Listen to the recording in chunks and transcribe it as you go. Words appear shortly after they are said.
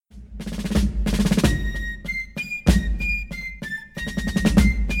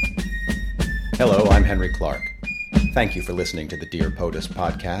Henry Clark. Thank you for listening to the Dear POTUS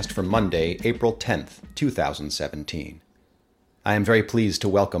podcast for Monday, April 10th, 2017. I am very pleased to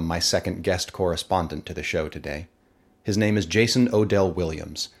welcome my second guest correspondent to the show today. His name is Jason Odell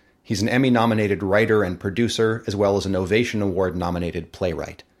Williams. He's an Emmy-nominated writer and producer, as well as an Ovation Award-nominated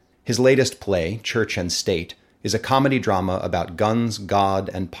playwright. His latest play, Church and State, is a comedy drama about guns, God,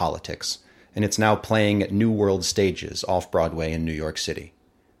 and politics, and it's now playing at New World Stages off-Broadway in New York City.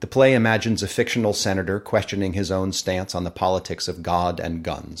 The play imagines a fictional senator questioning his own stance on the politics of God and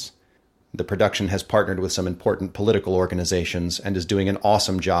guns. The production has partnered with some important political organizations and is doing an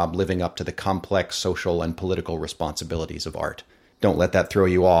awesome job living up to the complex social and political responsibilities of art. Don't let that throw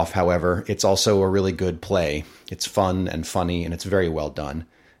you off, however. It's also a really good play. It's fun and funny, and it's very well done.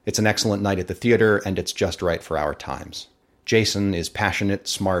 It's an excellent night at the theater, and it's just right for our times. Jason is passionate,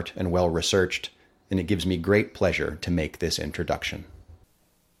 smart, and well-researched, and it gives me great pleasure to make this introduction.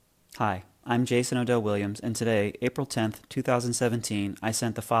 Hi, I'm Jason Odell Williams, and today, April 10th, 2017, I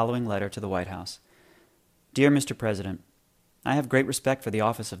sent the following letter to the White House. Dear Mr. President, I have great respect for the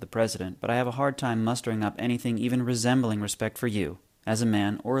office of the President, but I have a hard time mustering up anything even resembling respect for you, as a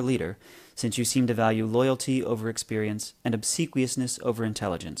man or a leader, since you seem to value loyalty over experience and obsequiousness over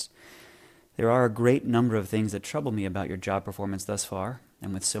intelligence. There are a great number of things that trouble me about your job performance thus far,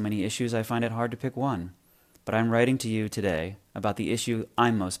 and with so many issues I find it hard to pick one. But I'm writing to you today about the issue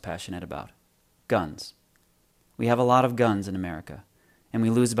I'm most passionate about: guns. We have a lot of guns in America, and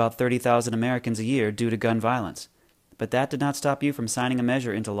we lose about 30,000 Americans a year due to gun violence. But that did not stop you from signing a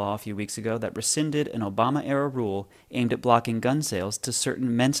measure into law a few weeks ago that rescinded an Obama-era rule aimed at blocking gun sales to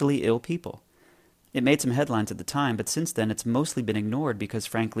certain mentally ill people. It made some headlines at the time, but since then it's mostly been ignored because,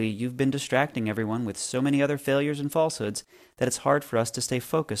 frankly, you've been distracting everyone with so many other failures and falsehoods that it's hard for us to stay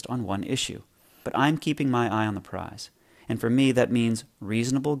focused on one issue. But I'm keeping my eye on the prize, and for me that means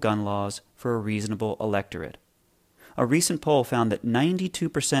reasonable gun laws for a reasonable electorate. A recent poll found that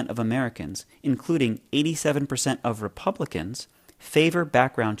 92% of Americans, including 87% of Republicans, favor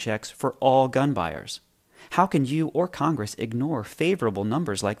background checks for all gun buyers. How can you or Congress ignore favorable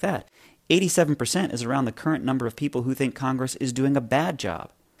numbers like that? 87% is around the current number of people who think Congress is doing a bad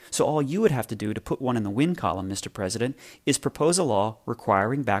job. So all you would have to do to put one in the win column, Mr. President, is propose a law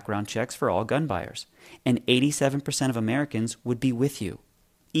requiring background checks for all gun buyers. And 87% of Americans would be with you.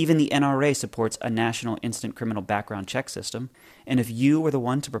 Even the NRA supports a national instant criminal background check system. And if you were the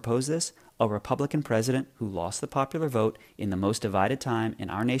one to propose this, a Republican president who lost the popular vote in the most divided time in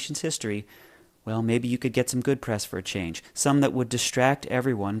our nation's history, well, maybe you could get some good press for a change, some that would distract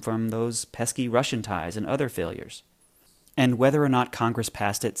everyone from those pesky Russian ties and other failures. And whether or not Congress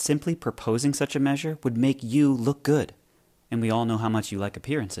passed it, simply proposing such a measure would make you look good. And we all know how much you like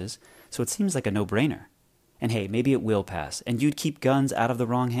appearances, so it seems like a no-brainer. And hey, maybe it will pass, and you'd keep guns out of the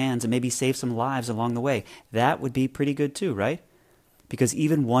wrong hands and maybe save some lives along the way. That would be pretty good too, right? Because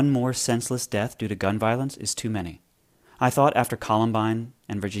even one more senseless death due to gun violence is too many. I thought after Columbine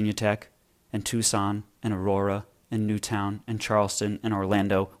and Virginia Tech and Tucson and Aurora and Newtown and Charleston and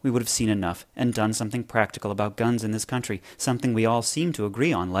Orlando, we would have seen enough and done something practical about guns in this country, something we all seem to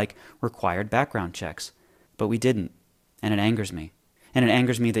agree on, like required background checks. But we didn't, and it angers me. And it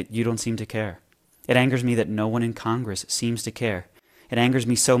angers me that you don't seem to care. It angers me that no one in Congress seems to care. It angers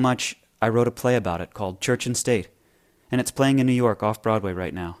me so much, I wrote a play about it called Church and State, and it's playing in New York off-Broadway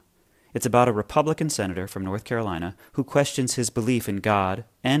right now. It's about a Republican senator from North Carolina who questions his belief in God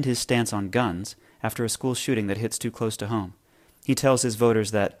and his stance on guns after a school shooting that hits too close to home. He tells his voters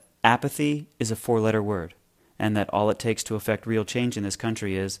that apathy is a four-letter word, and that all it takes to affect real change in this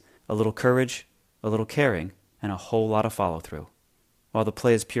country is a little courage, a little caring, and a whole lot of follow-through. While the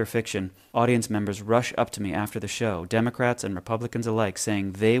play is pure fiction, audience members rush up to me after the show, Democrats and Republicans alike,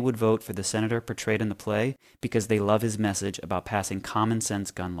 saying they would vote for the senator portrayed in the play because they love his message about passing common-sense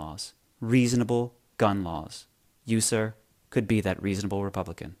gun laws. Reasonable gun laws. You, sir, could be that reasonable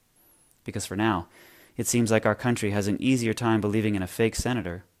Republican. Because for now, it seems like our country has an easier time believing in a fake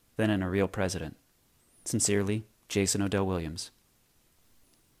senator than in a real president. Sincerely, Jason Odell Williams.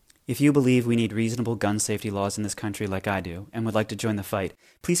 If you believe we need reasonable gun safety laws in this country like I do, and would like to join the fight,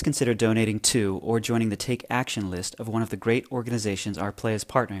 please consider donating to or joining the Take Action list of one of the great organizations our play is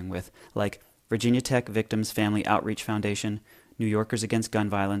partnering with, like Virginia Tech Victims Family Outreach Foundation, New Yorkers Against Gun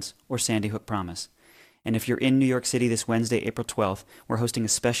Violence, or Sandy Hook Promise. And if you're in New York City this Wednesday, April 12th, we're hosting a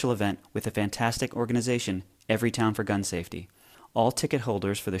special event with a fantastic organization, Everytown for Gun Safety. All ticket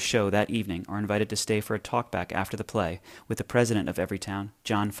holders for the show that evening are invited to stay for a talkback after the play with the president of Everytown,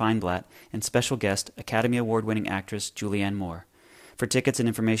 John Feinblatt, and special guest, Academy Award-winning actress Julianne Moore. For tickets and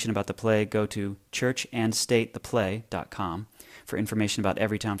information about the play, go to churchandstatetheplay.com. For information about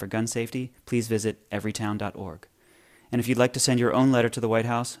Everytown for gun safety, please visit everytown.org. And if you'd like to send your own letter to the White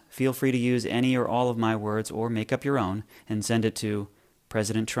House, feel free to use any or all of my words or make up your own and send it to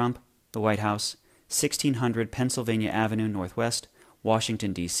President Trump, the White House, 1600 Pennsylvania Avenue Northwest,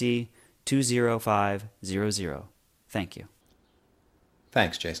 Washington, D.C., 20500. Thank you.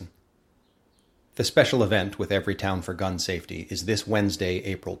 Thanks, Jason. The special event with Everytown for Gun Safety is this Wednesday,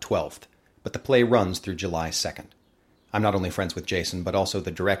 April 12th, but the play runs through July 2nd. I'm not only friends with Jason, but also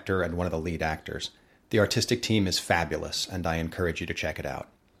the director and one of the lead actors. The artistic team is fabulous, and I encourage you to check it out.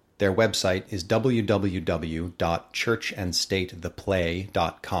 Their website is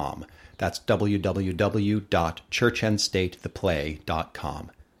www.churchandstatetheplay.com. That's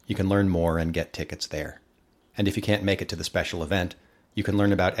www.churchandstatetheplay.com. You can learn more and get tickets there. And if you can't make it to the special event, you can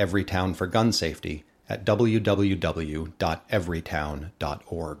learn about Everytown for gun safety at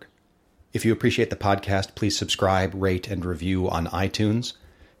www.everytown.org. If you appreciate the podcast, please subscribe, rate, and review on iTunes.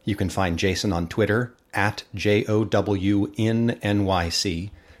 You can find Jason on Twitter at JOWINNYC.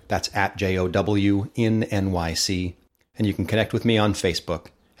 That's at JOWINNYC. And you can connect with me on Facebook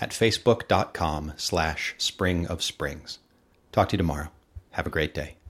at facebook.com/springofsprings. Talk to you tomorrow. Have a great day.